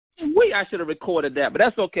I should have recorded that, but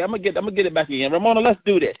that's okay. I'm gonna get it back again. Ramona, let's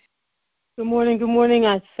do this. Good morning, good morning.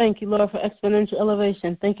 I thank you, Lord, for exponential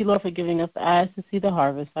elevation. Thank you, Lord, for giving us the eyes to see the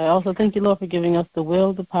harvest. I also thank you, Lord, for giving us the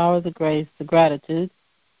will, the power, the grace, the gratitude,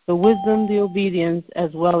 the wisdom, the obedience,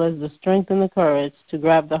 as well as the strength and the courage to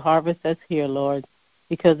grab the harvest that's here, Lord,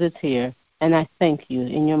 because it's here. And I thank you.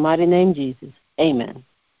 In your mighty name, Jesus. Amen.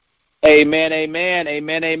 Amen, amen,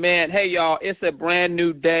 amen, amen. Hey, y'all, it's a brand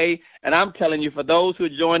new day, and I'm telling you, for those who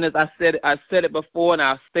join us, I said it before, and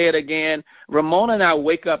I'll say it again. Ramona and I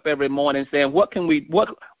wake up every morning saying, what can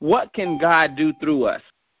God do through us?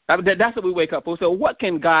 That's what we wake up for. So what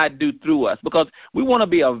can God do through us? Because we want to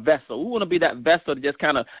be a vessel. We want to be that vessel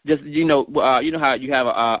to you know how you have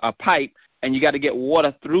a pipe, and you got to get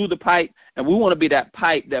water through the pipe, and we want to be that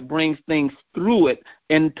pipe that brings things through it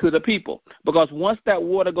into the people. Because once that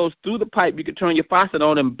water goes through the pipe, you can turn your faucet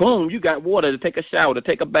on, and boom, you got water to take a shower, to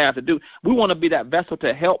take a bath, to do. We want to be that vessel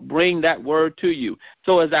to help bring that word to you.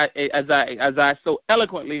 So as I so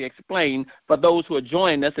eloquently explained, for those who are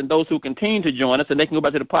joining us and those who continue to join us, and they can go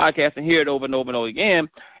back to the podcast and hear it over and over and over again,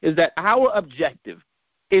 is that our objective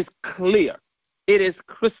is clear. It is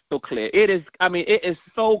crystal clear. It is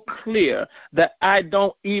so clear that I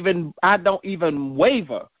don't even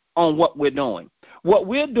waver on what we're doing. What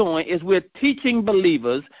we're doing is we're teaching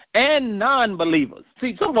believers and non-believers.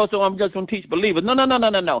 See, some folks say, I'm just going to teach believers.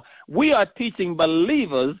 No. We are teaching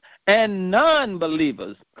believers and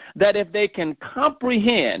non-believers that if they can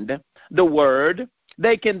comprehend the word,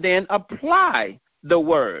 they can then apply the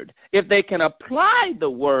word. If they can apply the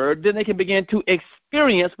word, then they can begin to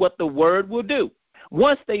experience what the word will do.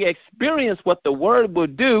 Once they experience what the word will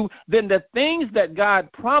do, then the things that God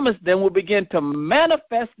promised them will begin to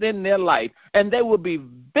manifest in their life, and they will be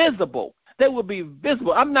visible. They will be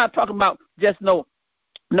visible. I'm not talking about just no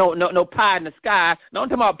pie in the sky. No, I'm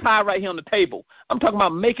talking about pie right here on the table. I'm talking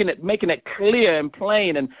about making it clear and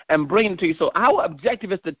plain and bringing it to you. So our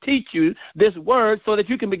objective is to teach you this word so that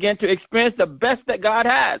you can begin to experience the best that God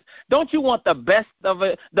has. Don't you want the best of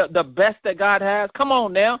it, the best that God has? Come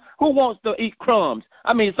on now. Who wants to eat crumbs?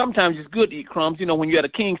 I mean, sometimes it's good to eat crumbs, when you're at a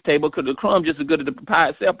king's table, because the crumbs just as good as the pie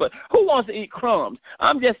itself. But who wants to eat crumbs?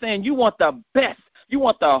 I'm just saying you want the best. You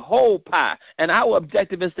want the whole pie, and our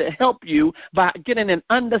objective is to help you by getting an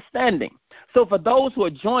understanding. So for those who are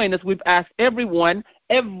joining us, we've asked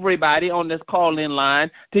everybody on this call-in line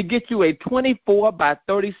to get you a 24 by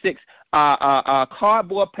 36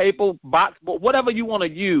 cardboard, paper, box, whatever you want to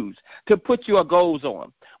use to put your goals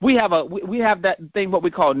on. We have that thing what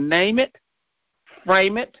we call name it,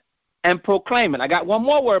 frame it, and proclaim it. I got one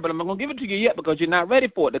more word, but I'm not going to give it to you yet because you're not ready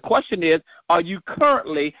for it. The question is, are you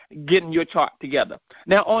currently getting your chart together?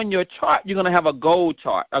 Now, on your chart, you're going to have a goal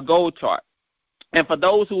chart. And for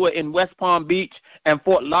those who are in West Palm Beach and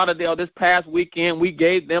Fort Lauderdale this past weekend, we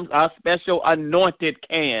gave them a special anointed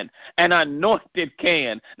can, an anointed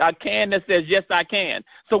can, a can that says, yes, I can.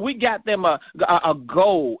 So we got them a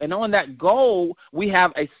goal, and on that goal, we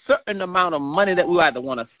have a certain amount of money that we either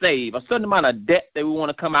want to save, a certain amount of debt that we want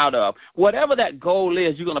to come out of. Whatever that goal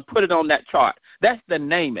is, you're going to put it on that chart. That's the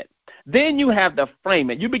name it. Then you have the frame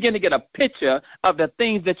it. You begin to get a picture of the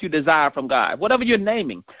things that you desire from God, whatever you're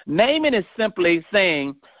naming. Naming is simply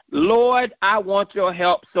saying, Lord, I want your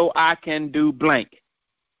help so I can do blank.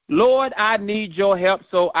 Lord, I need your help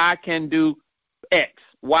so I can do X,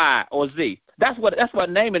 Y, or Z. That's what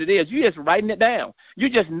naming it is. You're just writing it down. You're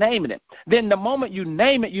just naming it. Then the moment you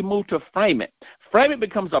name it, you move to frame it. Frame it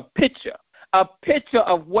becomes a picture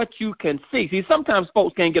of what you can see. See, sometimes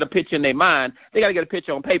folks can't get a picture in their mind. They got to get a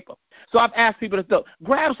picture on paper. So I've asked people to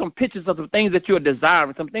grab some pictures of the things that you're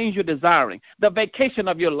desiring, the vacation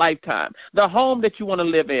of your lifetime, the home that you want to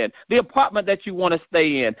live in, the apartment that you want to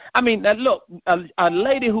stay in. I mean, look, a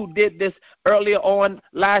lady who did this earlier on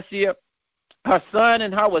last year, her son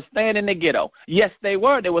and her were staying in the ghetto. Yes, they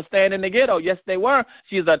were. They were staying in the ghetto. Yes, they were.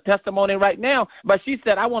 She's a testimony right now. But she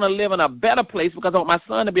said, I want to live in a better place because I want my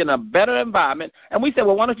son to be in a better environment. And we said,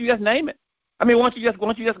 well, why don't you just name it? I mean, why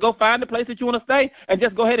don't you just go find the place that you want to stay and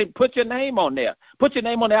just go ahead and put your name on there. Put your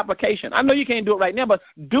name on the application. I know you can't do it right now, but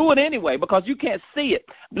do it anyway because you can't see it.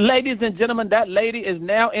 Ladies and gentlemen, that lady is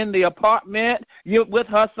now in the apartment with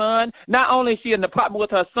her son. Not only is she in the apartment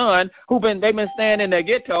with her son, they've been staying in the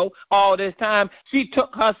ghetto all this time, she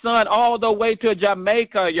took her son all the way to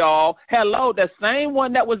Jamaica, y'all. Hello, the same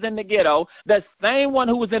one that was in the ghetto, the same one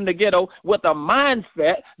who was in the ghetto with a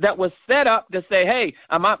mindset that was set up to say, hey,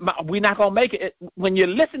 we're not going to make it. When you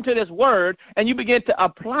listen to this word and you begin to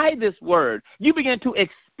apply this word, you begin to experience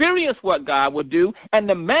experienced what God would do, and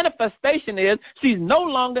the manifestation is she's no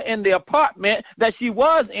longer in the apartment that she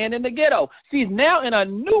was in the ghetto. She's now in a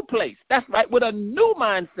new place. That's right, with a new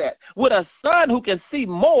mindset, with a son who can see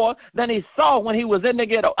more than he saw when he was in the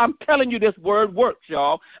ghetto. I'm telling you, this word works,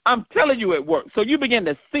 y'all. I'm telling you it works. So you begin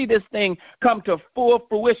to see this thing come to full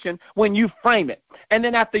fruition when you frame it. And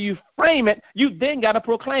then after you frame it, you then got to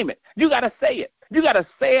proclaim it. You got to say it. You got to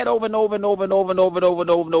say it over and over and over and over and over and over and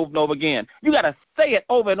over and over and over again. You got to say it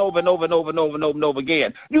over and over and over and over and over and over and over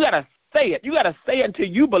again. You got to say it. You got to say it until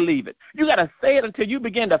you believe it. You got to say it until you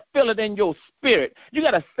begin to feel it in your spirit. You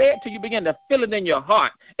got to say it until you begin to feel it in your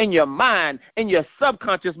heart, in your mind, in your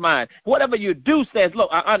subconscious mind. Whatever you do says,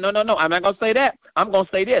 look, no, I'm not going to say that. I'm going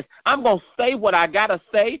to say this. I'm going to say what I got to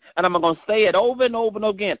say, and I'm going to say it over and over and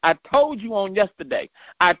over again. I told you on yesterday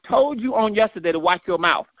to watch your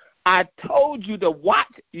mouth. I told you to watch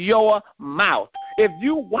your mouth. If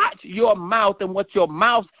you watch your mouth and what your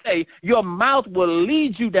mouth say, your mouth will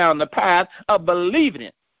lead you down the path of believing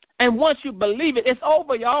it. And once you believe it, it's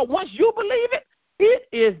over, y'all. Once you believe it, it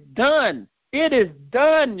is done. It is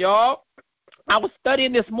done, y'all. I was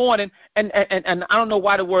studying this morning, and I don't know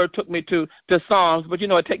why the word took me to Psalms, but,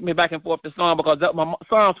 it takes me back and forth to Psalms because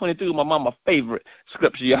Psalm 23 is my mama's favorite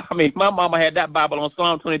scripture, y'all. I mean, my mama had that Bible on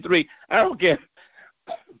Psalm 23. I don't care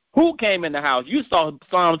who came in the house. You saw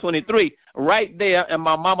Psalm 23 right there, and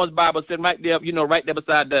my mama's Bible sitting right there, right there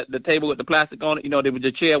beside the table with the plastic on it. There was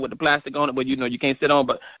a chair with the plastic on it, but, you can't sit on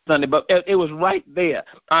but Sunday. But it was right there.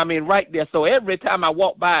 I mean, right there. So every time I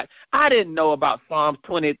walked by it, I didn't know about Psalm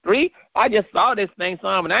 23. I just saw this thing,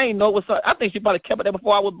 Psalm, and I didn't know what's up. I think she probably kept it there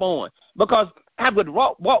before I was born because I would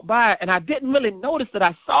walk by it, and I didn't really notice that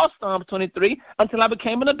I saw Psalm 23 until I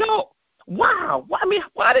became an adult. Wow. I mean,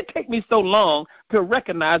 why did it take me so long to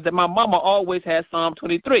recognize that my mama always had Psalm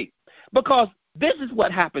 23? Because this is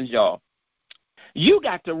what happens, y'all. You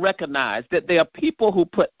got to recognize that there are people who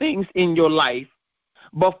put things in your life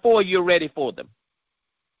before you're ready for them.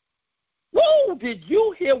 Whoa, did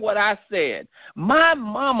you hear what I said? My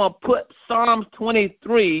mama put Psalm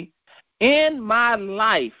 23 in my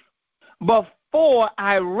life before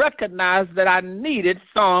I recognized that I needed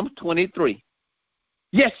Psalm 23.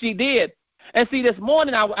 Yes, she did. And see, this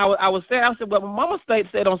morning I said, well, Mama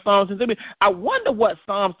said on Psalms 23, I wonder what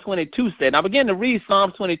Psalms 22 said. And I began to read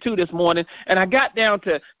Psalms 22 this morning, and I got down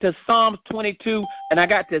to Psalms 22, and I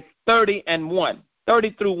got to 30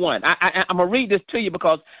 through 1. I'm going to read this to you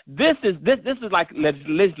because this is like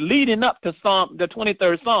leading up to the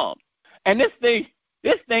 23rd Psalm. And this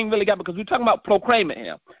thing really got, because we're talking about proclaiming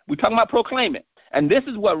here. We're talking about proclaiming. And this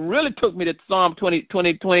is what really took me to Psalm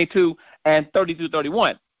 22 and 30 through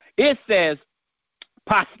 31. It says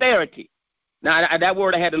prosperity. Now, that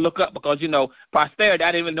word I had to look up because, prosperity,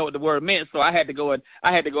 I didn't even know what the word meant, so I had to go and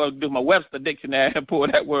do my Webster dictionary and pull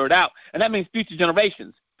that word out. And that means future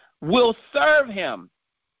generations will serve him.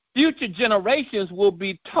 Future generations will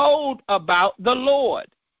be told about the Lord.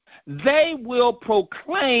 They will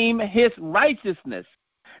proclaim his righteousness,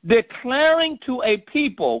 declaring to a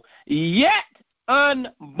people yet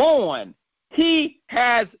unborn, he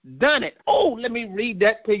has done it. Oh, let me read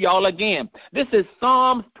that to y'all again. This is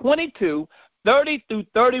Psalms 22, 30 through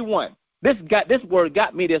 31. This word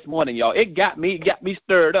got me this morning, y'all. It got me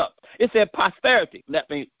stirred up. It said prosperity. That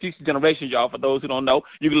means future generations, y'all. For those who don't know,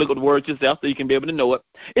 you can look at the words yourself so you can be able to know it.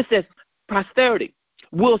 It says prosperity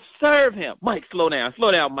will serve him. Mike, slow down,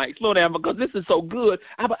 Mike, slow down, because this is so good.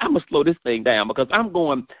 I'm gonna slow this thing down because I'm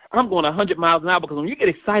going 100 miles an hour, because when you get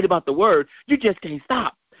excited about the word, you just can't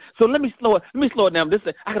stop. So let me slow it down.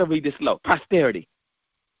 I gotta read this slow. Prosperity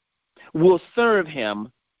will serve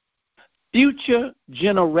him. Future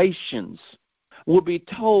generations will be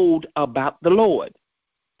told about the Lord.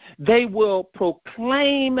 They will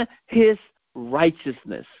proclaim his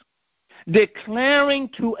righteousness, declaring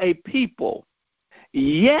to a people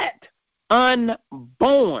yet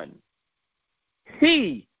unborn,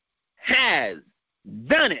 he has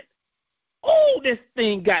done it. Oh, this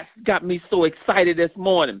thing got me so excited this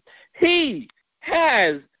morning. He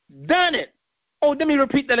has done it. Oh, let me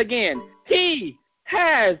repeat that again. He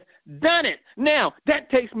has done it. Now, that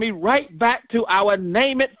takes me right back to our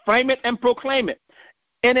name it, frame it, and proclaim it.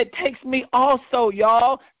 And it takes me also,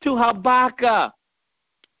 y'all, to Habakkuk.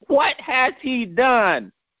 What has he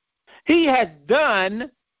done? He has done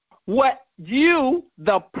what you,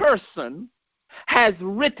 the person, has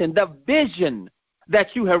written, the vision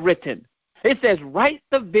that you have written. It says, write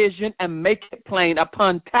the vision and make it plain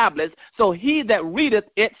upon tablets, so he that readeth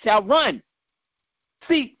it shall run.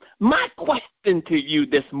 See, my question to you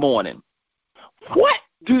this morning, what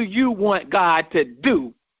do you want God to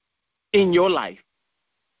do in your life?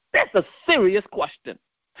 That's a serious question.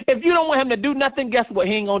 If you don't want him to do nothing, guess what?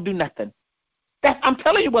 He ain't going to do nothing. I'm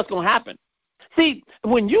telling you what's going to happen. See,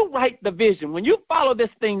 when you write the vision, when you follow this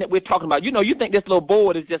thing that we're talking about, you think this little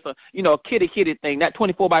board is just a kitty thing, that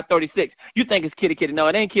 24 by 36. You think it's kitty. No,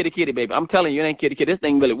 it ain't kitty, baby. I'm telling you, it ain't kitty. This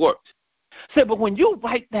thing really works. So, but when you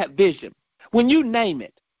write that vision, when you name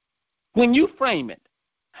it, when you frame it,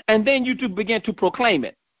 and then you begin to proclaim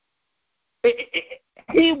it,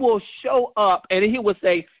 he will show up and he will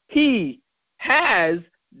say, he has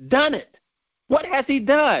done it. What has he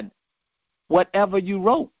done? Whatever you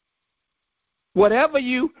wrote. Whatever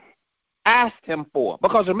you asked him for.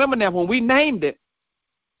 Because remember now, when we named it,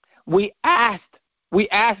 we asked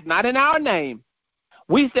not in our name.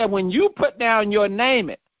 We said when you put down your name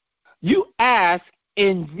it, you ask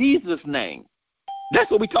in Jesus' name. That's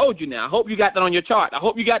what we told you now. I hope you got that on your chart. I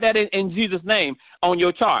hope you got that in Jesus' name on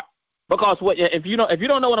your chart. Because if you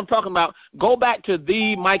don't know what I'm talking about, go back to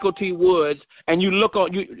the Michael T. Woods and you look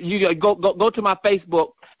on you go to my Facebook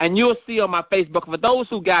and you'll see on my Facebook. For those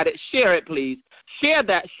who got it, share it, please. Share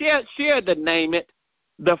that. Share the name it,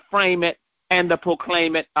 the frame it, and the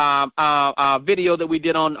proclaim it video that we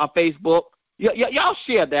did on Facebook. Y'all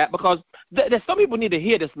share that because there's some people need to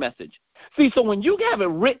hear this message. See, so when you have it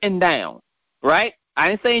written down, right?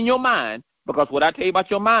 I ain't saying your mind because what I tell you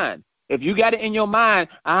about your mind. If you got it in your mind,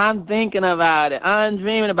 I'm thinking about it, I'm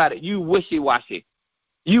dreaming about it, you wishy-washy.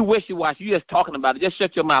 You wishy-washy. You just talking about it. Just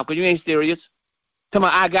shut your mouth because you ain't serious. Tell me,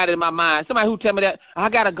 I got it in my mind. Somebody who tell me that, I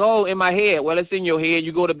got a goal in my head. Well, it's in your head.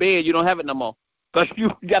 You go to bed, you don't have it no more because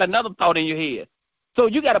you got another thought in your head. So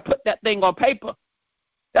you got to put that thing on paper.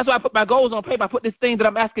 That's why I put my goals on paper. I put this thing that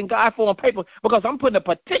I'm asking God for on paper because I'm putting a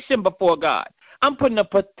petition before God. I'm putting a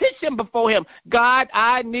petition before him. God,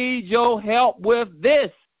 I need your help with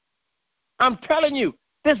this. I'm telling you,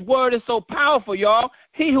 this word is so powerful, y'all.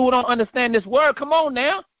 He who don't understand this word, come on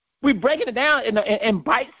now. We're breaking it down in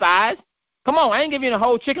bite size. Come on, I ain't giving you the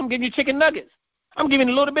whole chicken. I'm giving you chicken nuggets. I'm giving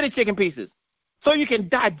you a little bit of chicken pieces so you can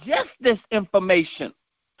digest this information.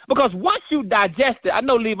 Because once you digest it, I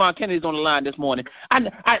know Levon Kennedy's on the line this morning.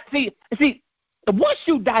 I see, once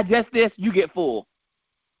you digest this, you get full.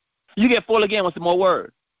 You get full again with some more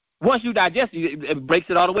word. Once you digest it, it breaks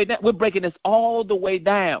it all the way down. We're breaking this all the way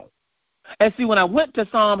down. And see, when I went to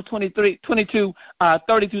Psalms 22,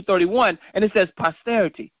 30 through 31, and it says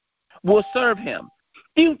posterity will serve him,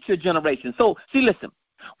 future generations. So, see, listen,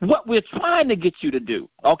 what we're trying to get you to do,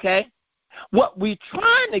 okay, what we're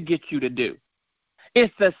trying to get you to do is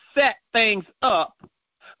to set things up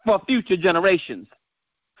for future generations.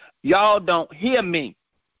 Y'all don't hear me.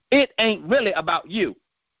 It ain't really about you.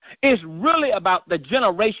 It's really about the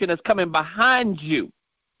generation that's coming behind you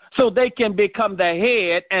so they can become the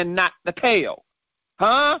head and not the tail.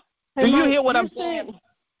 Huh? Hey, do you Mike, hear what I'm saying?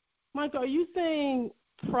 Mike, are you saying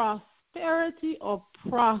prosperity or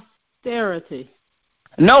posterity?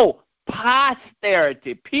 No,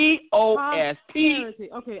 posterity. P-O-S-T.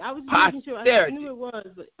 Okay, I was just making sure. I knew it was,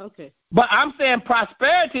 but okay. But I'm saying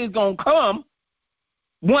prosperity is going to come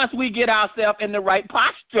once we get ourselves in the right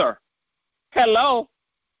posture. Hello?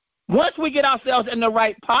 Once we get ourselves in the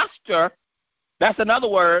right posture, that's another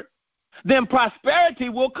word, then prosperity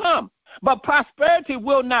will come. But prosperity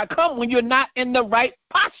will not come when you're not in the right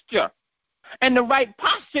posture. And the right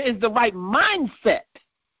posture is the right mindset.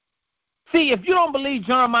 See, if you don't believe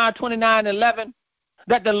Jeremiah 29:11,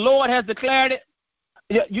 that the Lord has declared it,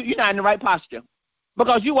 you're not in the right posture.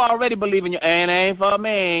 Because you already believe in it ain't for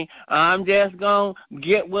me. I'm just going to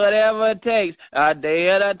get whatever it takes, a day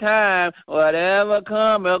at a time. Whatever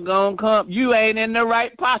come, it's going to come. You ain't in the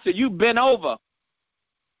right posture. You've been over.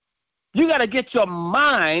 You got to get your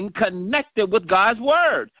mind connected with God's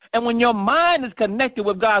word. And when your mind is connected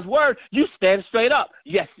with God's word, you stand straight up.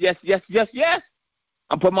 Yes, yes, yes, yes, yes.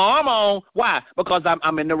 I'm putting my arm on. Why? Because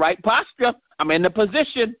I'm in the right posture. I'm in the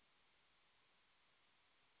position.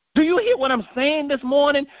 Do you hear what I'm saying this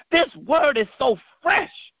morning? This word is so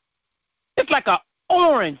fresh. It's like an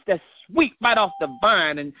orange that's sweet right off the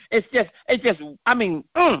vine, and it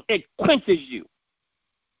quenches you.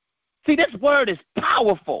 See, this word is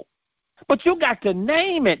powerful, but you got to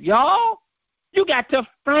name it, y'all. You got to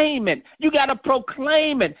frame it. You got to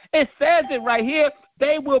proclaim it. It says it right here.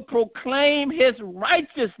 They will proclaim his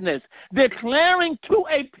righteousness, declaring to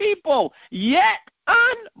a people yet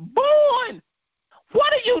unborn.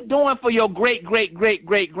 What are you doing for your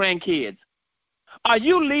great-great-great-great-grandkids? Are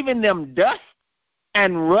you leaving them dust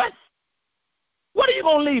and rust? What are you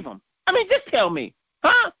going to leave them? I mean, just tell me.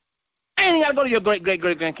 Huh? I ain't got to go to your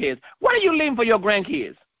great-great-great-grandkids. What are you leaving for your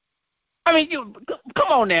grandkids? I mean, come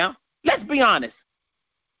on now. Let's be honest.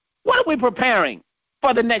 What are we preparing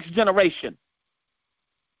for the next generation?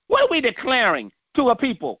 What are we declaring to a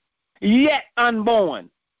people yet unborn.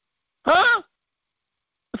 Huh?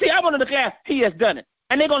 See, I want to declare he has done it.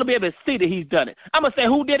 And they're going to be able to see that he's done it. I'm going to say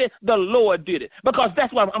who did it? The Lord did it. Because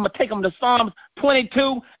that's why I'm going to take them to Psalms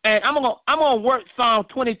 22, and I'm going to work Psalms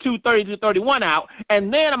 22, 30 to 31 out,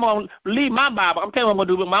 and then I'm going to leave my Bible. I'm telling you what I'm going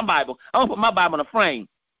to do with my Bible. I'm going to put my Bible in a frame.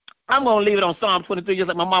 I'm going to leave it on Psalm 23 just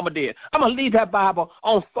like my mama did. I'm going to leave that Bible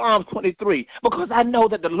on Psalm 23 because I know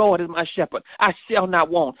that the Lord is my shepherd. I shall not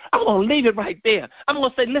want. I'm going to leave it right there. I'm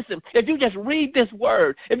going to say, listen, if you just read this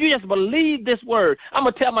word, if you just believe this word, I'm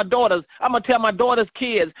going to tell my daughters, I'm going to tell my daughter's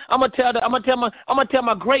kids, I'm going to tell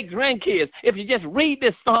my great-grandkids, if you just read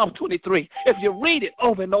this Psalm 23, if you read it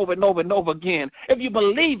over and over and over and over again, if you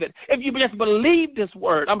believe it, if you just believe this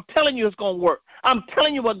word, I'm telling you it's going to work. I'm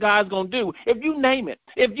telling you what God's going to do. If you name it,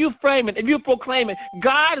 if you frame it, if you proclaim it,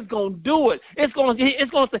 God is going to do it. It's going to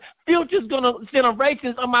say, future's going to,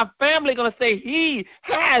 generations of my family going to say, he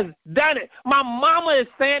has done it. My mama is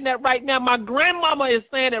saying that right now. My grandmama is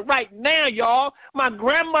saying it right now, y'all. My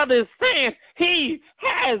grandmother is saying, he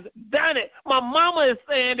has done it. My mama is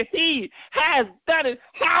saying that he has done it.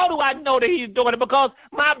 How do I know that he's doing it? Because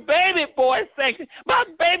my baby boy is saying, my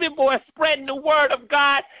baby boy is spreading the word of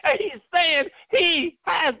God, and he's saying, he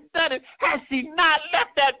has done it. Has he not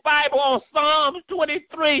left that Bible on Psalms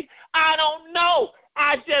 23? I don't know.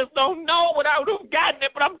 I just don't know what I would have gotten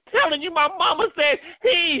it, but I'm telling you, my mama said,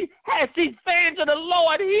 she's saying to the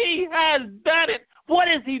Lord, he has done it. What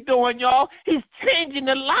is he doing, y'all? He's changing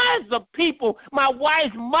the lives of people. My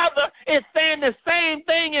wife's mother is saying the same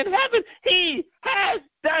thing in heaven. He has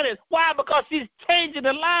done it. Why? Because she's changing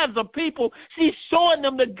the lives of people. She's showing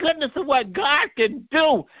them the goodness of what God can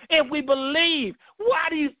do if we believe. Why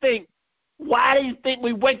do you think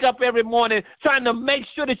we wake up every morning trying to make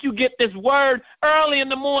sure that you get this word early in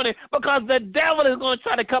the morning? Because the devil is going to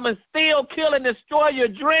try to come and steal, kill, and destroy your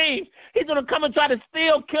dreams. He's going to come and try to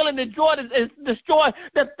steal, kill, and destroy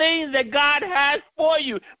the things that God has for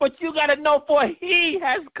you. But you got to know, for he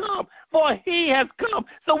has come. For he has come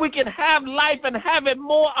so we can have life and have it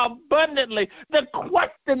more abundantly. The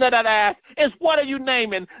question that I ask is, what are you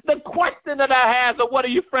naming? The question that I have is, what are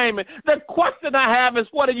you framing? The question I have is,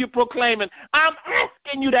 what are you proclaiming? I'm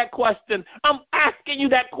asking you that question. I'm asking you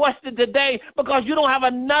that question today because you don't have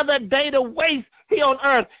another day to waste here on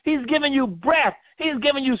earth. He's giving you breath. He's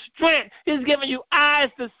giving you strength. He's giving you eyes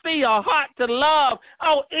to see, a heart to love,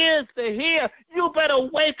 ears to hear. You better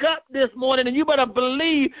wake up this morning and you better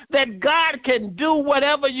believe that God can do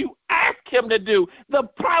whatever you ask him to do. The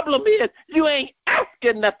problem is you ain't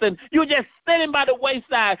asking nothing. You're just sitting by the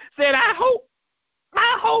wayside saying, I hope.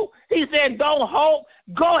 He said, don't hope.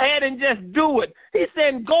 Go ahead and just do it. He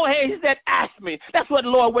said, go ahead. He said, ask me. That's what the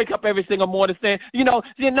Lord wake up every single morning saying.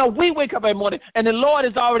 We wake up every morning, and the Lord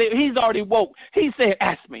he's already woke. He said,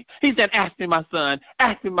 ask me. He said, ask me, my son.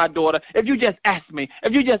 Ask me, my daughter. If you just ask me,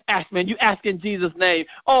 and you ask in Jesus' name,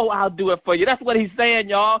 I'll do it for you. That's what he's saying,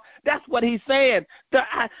 y'all. That's what he's saying.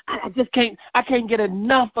 I can't get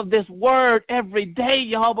enough of this word every day,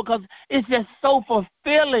 y'all, because it's just so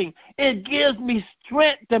fulfilling. It gives me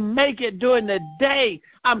strength to make it during the day.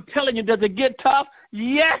 I'm telling you, does it get tough?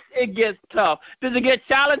 Yes, it gets tough. Does it get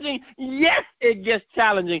challenging? Yes, it gets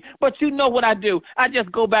challenging. But you know what I do? I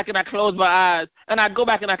just go back and I close my eyes. And I go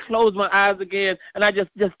back and I close my eyes again. And I just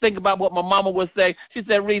think about what my mama would say. She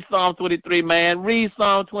said, read Psalm 23, man. Read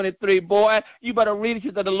Psalm 23, boy. You better read it.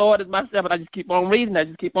 She said, the Lord is my shepherd. I just keep on reading.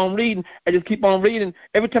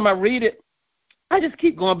 Every time I read it, I just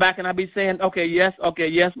keep going back and I be saying, yes,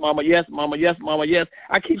 mama, yes, mama, yes, mama, yes.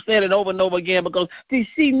 I keep saying it over and over again because, see,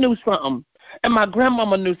 she knew something. And my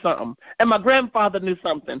grandmama knew something. And my grandfather knew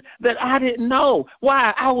something that I didn't know.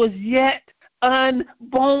 Why? I was yet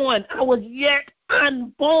unborn.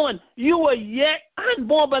 You were yet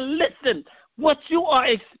unborn. But listen, what you are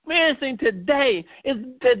experiencing today is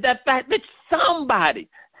the fact that somebody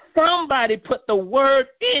put the word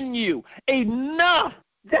in you enough.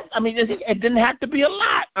 It didn't have to be a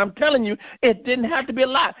lot. I'm telling you, it didn't have to be a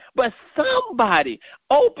lot. But somebody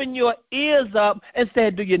opened your ears up and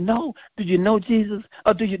said, do you know Jesus?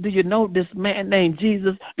 Or do you know this man named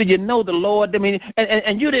Jesus? Do you know the Lord?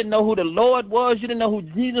 And you didn't know who the Lord was. You didn't know who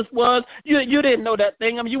Jesus was. You didn't know that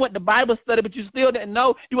thing. You went to Bible study, but you still didn't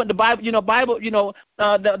know. You went to Bible,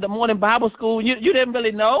 the morning Bible school. You didn't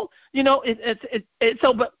really know.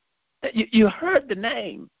 But you heard the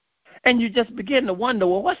name. And you just begin to wonder,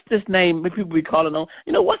 well, what's this name people be calling on?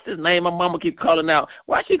 What's this name my mama keep calling out?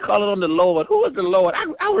 Why is she calling on the Lord? Who is the Lord?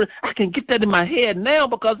 I can get that in my head now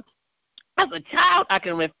because as a child I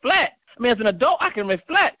can reflect. As an adult I can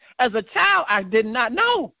reflect. As a child I did not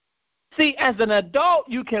know. See, as an adult,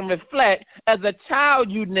 you can reflect. As a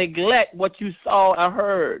child, you neglect what you saw or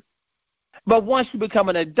heard. But once you become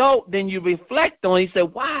an adult, then you reflect on it. You say,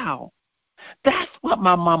 wow, that's what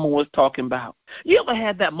my mama was talking about. You ever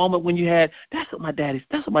had that moment when you had, that's what my daddy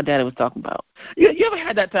was talking about? You ever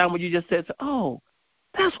had that time when you just said, oh,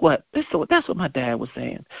 that's what my dad was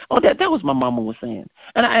saying. Oh, that was my mama was saying.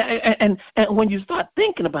 And when you start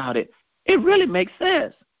thinking about it, it really makes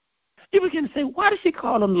sense. You begin to say, why did she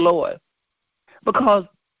call on the Lord? Because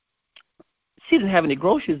she didn't have any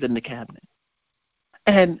groceries in the cabinet.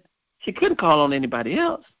 And she couldn't call on anybody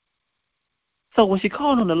else. So when she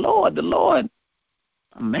called on the Lord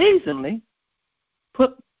amazingly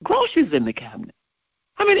put groceries in the cabinet.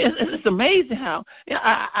 I mean, it's amazing how.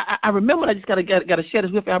 I remember. I just got to share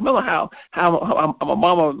this with you. I remember how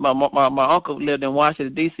my uncle lived in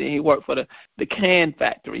Washington D.C. and he worked for the can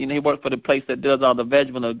factory. You know, he worked for the place that does all the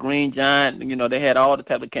vegetables, Green Giant. You know, they had all the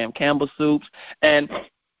type of Campbell soups and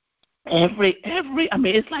every. I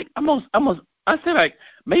mean, it's like almost. I said like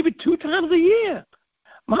maybe 2 times a year.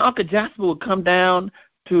 My Uncle Jasper would come down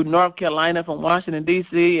to North Carolina from Washington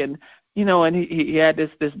D.C. and you know, and he had this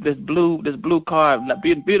blue car,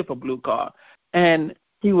 beautiful blue car, and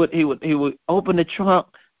he would open the trunk,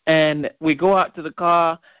 and we go out to the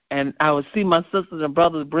car, and I would see my sisters and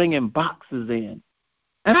brothers bringing boxes in,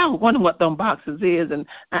 and I would wonder what them boxes is, and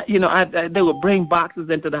they would bring boxes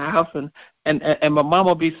into the house, and my mama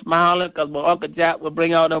would be smiling because my Uncle Jack would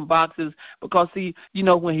bring all them boxes because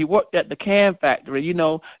when he worked at the can factory,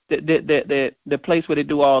 the place where they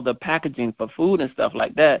do all the packaging for food and stuff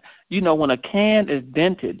like that, when a can is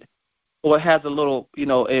dented or it has a little, you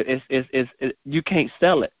can't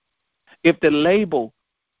sell it. If the label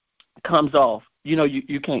comes off,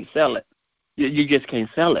 you can't sell it. You just can't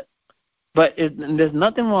sell it. But there's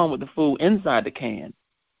nothing wrong with the food inside the can.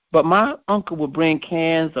 But my uncle would bring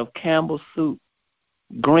cans of Campbell soup,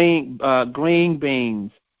 green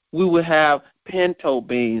beans. We would have pinto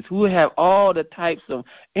beans. We would have all the types of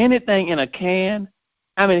anything in a can.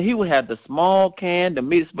 I mean, he would have the small can, the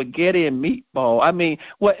meat spaghetti and meatball. I mean,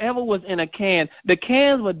 whatever was in a can, the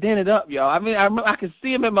cans were dented up, y'all. I mean, I remember I could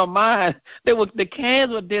see them in my mind. The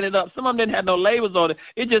cans were dented up. Some of them didn't have no labels on it.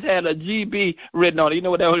 It just had a GB written on it. You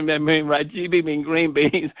know what that would mean, right? GB means green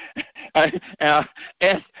beans.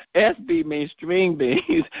 SB means string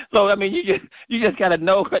beans. So I mean, you just gotta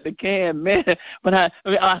know what the can meant. But I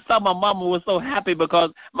saw my mama was so happy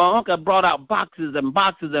because my uncle brought out boxes and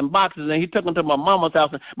boxes and boxes, and he took them to my mama's house.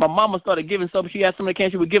 And my mama started giving some. She had some of the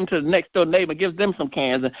cans. She would give them to the next door neighbor, gives them some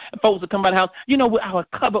cans, and folks would come by the house. Our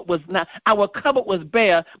cupboard was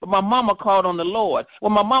bare, but my mama called on the Lord.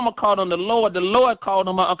 When my mama called on the Lord called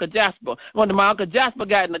on my Uncle Jasper. When my Uncle Jasper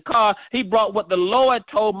got in the car, he brought what the Lord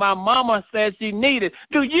told my mama said she needed.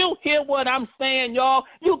 Do you hear what I'm saying, y'all?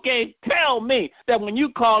 You can't tell me that when you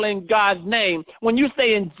call in God's name, when you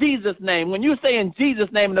say in Jesus' name, and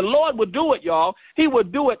the Lord will do it, y'all. He will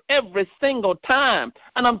do it every single time.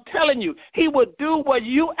 And I'm telling you, he would do what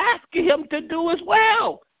you ask him to do as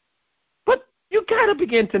well. But you got to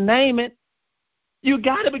begin to name it. You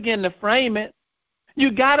got to begin to frame it. You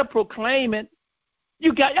got to proclaim it.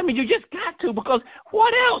 You just got to, because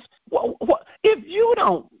what else? What if you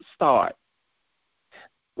don't start?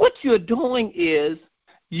 What you're doing is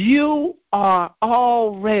you are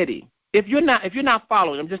already. If you're not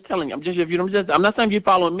following, I'm just telling you. I'm not saying you're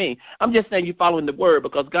following me. I'm just saying you're following the word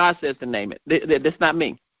because God says to name it. That's not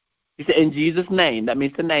me. He said in Jesus' name. That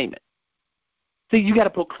means to name it. See, you got to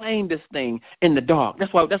proclaim this thing in the dark.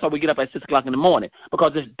 That's why we get up at 6 o'clock in the morning,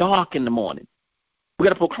 because it's dark in the morning. We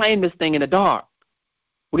got to proclaim this thing in the dark.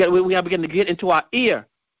 We got to begin to get into our ear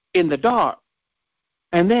in the dark,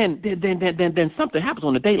 and then something happens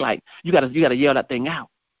on the daylight. You got to yell that thing out.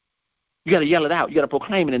 You got to yell it out. You got to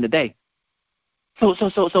proclaim it in the day. So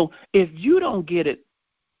if you don't get it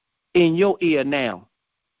in your ear now,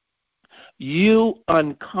 you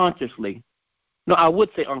unconsciously. No, I would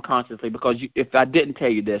say unconsciously, because if I didn't tell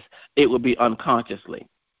you this, it would be unconsciously.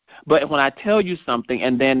 But when I tell you something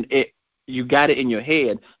and then you got it in your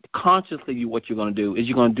head, consciously what you're going to do is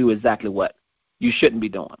you're going to do exactly what you shouldn't be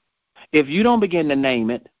doing. If you don't begin to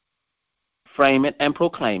name it, frame it, and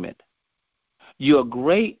proclaim it, your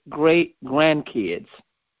great-great-grandkids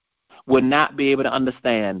will not be able to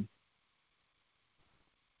understand.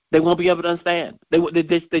 They won't be able to understand.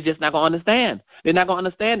 They're just not going to understand. They're not going to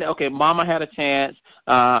understand that, okay, mama had a chance,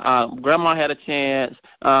 grandma had a chance,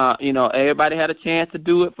 everybody had a chance to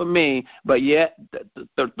do it for me, but yet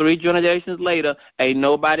 3 generations later, ain't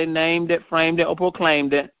nobody named it, framed it, or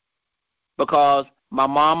proclaimed it, because My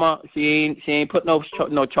mama, she ain't put no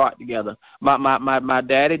chart together. My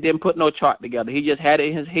daddy didn't put no chart together. He just had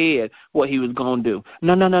it in his head what he was going to do.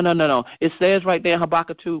 No. It says right there in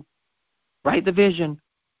Habakkuk 2, write the vision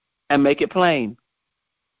and make it plain.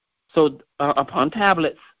 So upon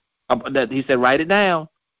tablets, that he said, write it down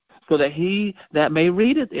so that he that may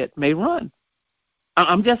read it may run.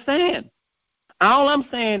 I'm just saying. All I'm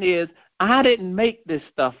saying is I didn't make this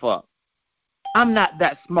stuff up. I'm not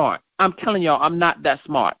that smart. I'm telling y'all, I'm not that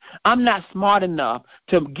smart. I'm not smart enough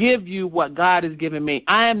to give you what God has given me.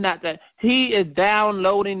 I am not that. He is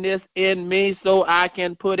downloading this in me so I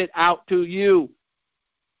can put it out to you.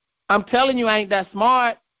 I'm telling you, I ain't that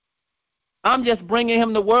smart. I'm just bringing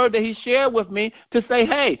him the word that he shared with me to say,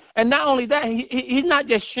 hey, and not only that, he's not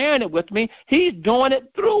just sharing it with me. He's doing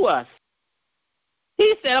it through us.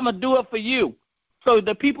 He said, I'm going to do it for you. So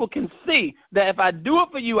the people can see that if I do it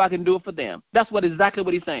for you, I can do it for them. That's exactly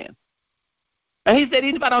what he's saying. And he said,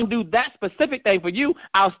 even if I don't do that specific thing for you,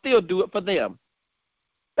 I'll still do it for them.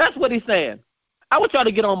 That's what he's saying. I want y'all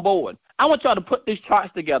to get on board. I want y'all to put these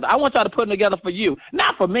charts together. I want y'all to put them together for you,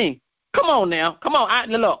 not for me. Come on now. Come on.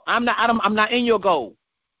 Look, I'm not in your goal.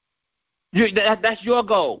 That's your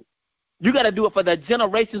goal. You got to do it for the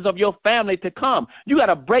generations of your family to come. You got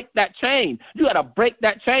to break that chain. You got to break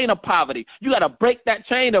that chain of poverty. You got to break that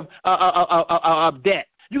chain of debt.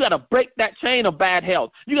 You got to break that chain of bad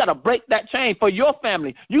health. You got to break that chain for your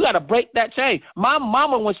family. You got to break that chain. My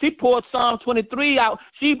mama, when she poured Psalm 23 out,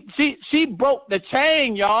 she broke the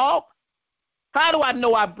chain, y'all. How do I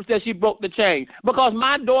know I said she broke the chain? Because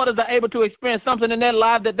my daughters are able to experience something in their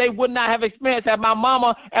life that they would not have experienced had my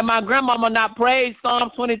mama and my grandmama not prayed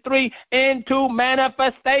Psalm 23 into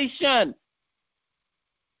manifestation.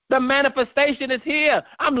 The manifestation is here.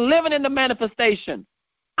 I'm living in the manifestation.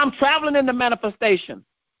 I'm traveling in the manifestation.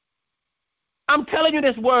 I'm telling you,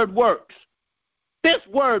 this word works. This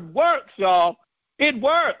word works, y'all. It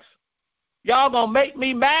works. Y'all going to make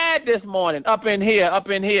me mad this morning up in here.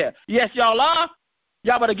 Yes, y'all are.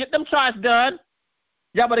 Y'all better get them charts done.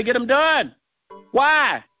 Y'all better get them done.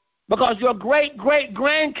 Why? Because your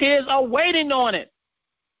great-great-grandkids are waiting on it.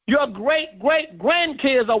 Your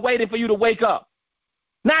great-great-grandkids are waiting for you to wake up.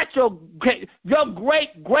 Not your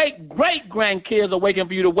great-great-great-grandkids are waiting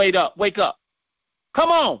for you to wake up. Come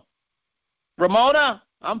on. Ramona,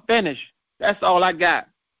 I'm finished. That's all I got.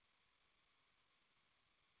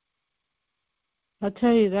 I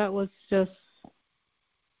tell you, that was just,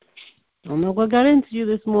 I don't know what got into you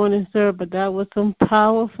this morning, sir, but that was some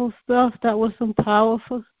powerful stuff.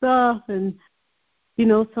 And,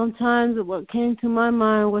 sometimes what came to my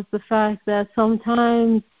mind was the fact that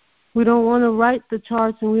sometimes we don't want to write the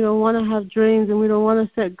charts and we don't want to have dreams and we don't want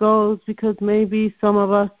to set goals because maybe some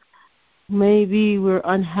of us, we're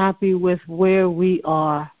unhappy with where we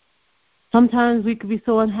are. Sometimes we could be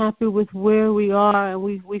so unhappy with where we are and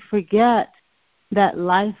we forget that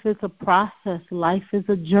life is a process, life is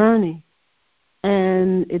a journey.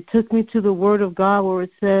 And it took me to the Word of God where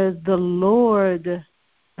it says, the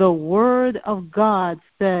Word of God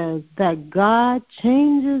says that God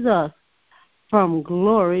changes us from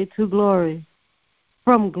glory to glory.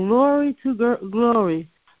 From glory to glory.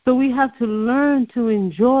 So we have to learn to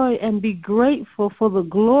enjoy and be grateful for the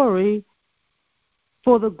glory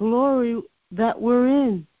that we're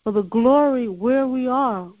in. For the glory where we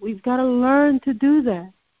are. We've got to learn to do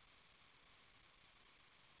that.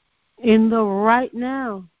 In the right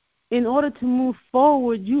now. In order to move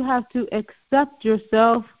forward, you have to accept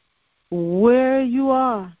yourself where you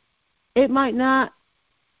are. It might not,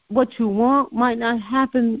 what you want might not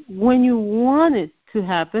happen when you want it to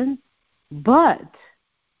happen, but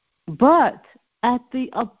at the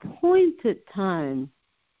appointed time,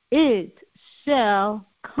 it shall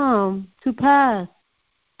come to pass.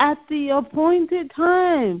 At the appointed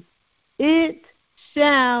time, it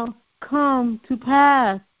shall come to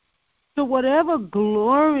pass. So whatever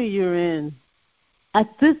glory you're in, at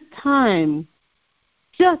this time,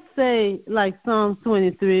 just say, like Psalm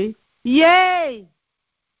 23, yay!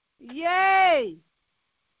 Yay!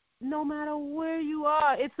 No matter where you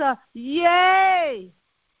are, it's a yay!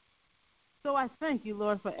 So I thank you,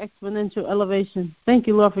 Lord, for exponential elevation. Thank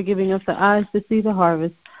you, Lord, for giving us the eyes to see the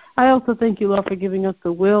harvest. I also thank you, Lord, for giving us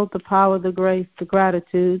the will, the power, the grace, the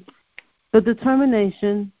gratitude, the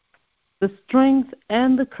determination, the strength,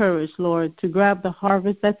 and the courage, Lord, to grab the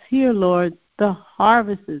harvest that's here, Lord. The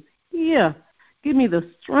harvest is here. Give me the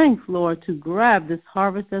strength, Lord, to grab this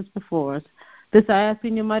harvest that's before us. This I ask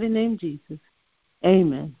in your mighty name, Jesus.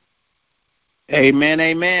 Amen. Amen,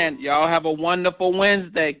 amen. Y'all have a wonderful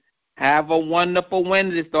Wednesday. Have a wonderful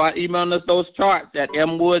Wednesday. Start emailing us those charts at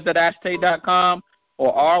mwoods@ashtay.com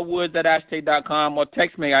or rwoods@ashtay.com, or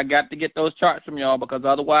text me. I got to get those charts from y'all because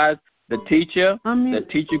otherwise the teacher going to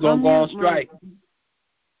go on strike.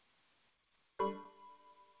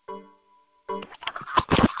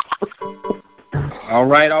 All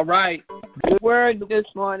right. Good word this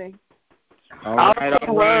morning. All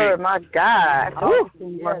right. Word, my God.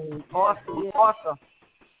 Awesome.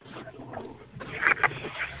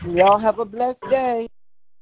 Y'all have a blessed day.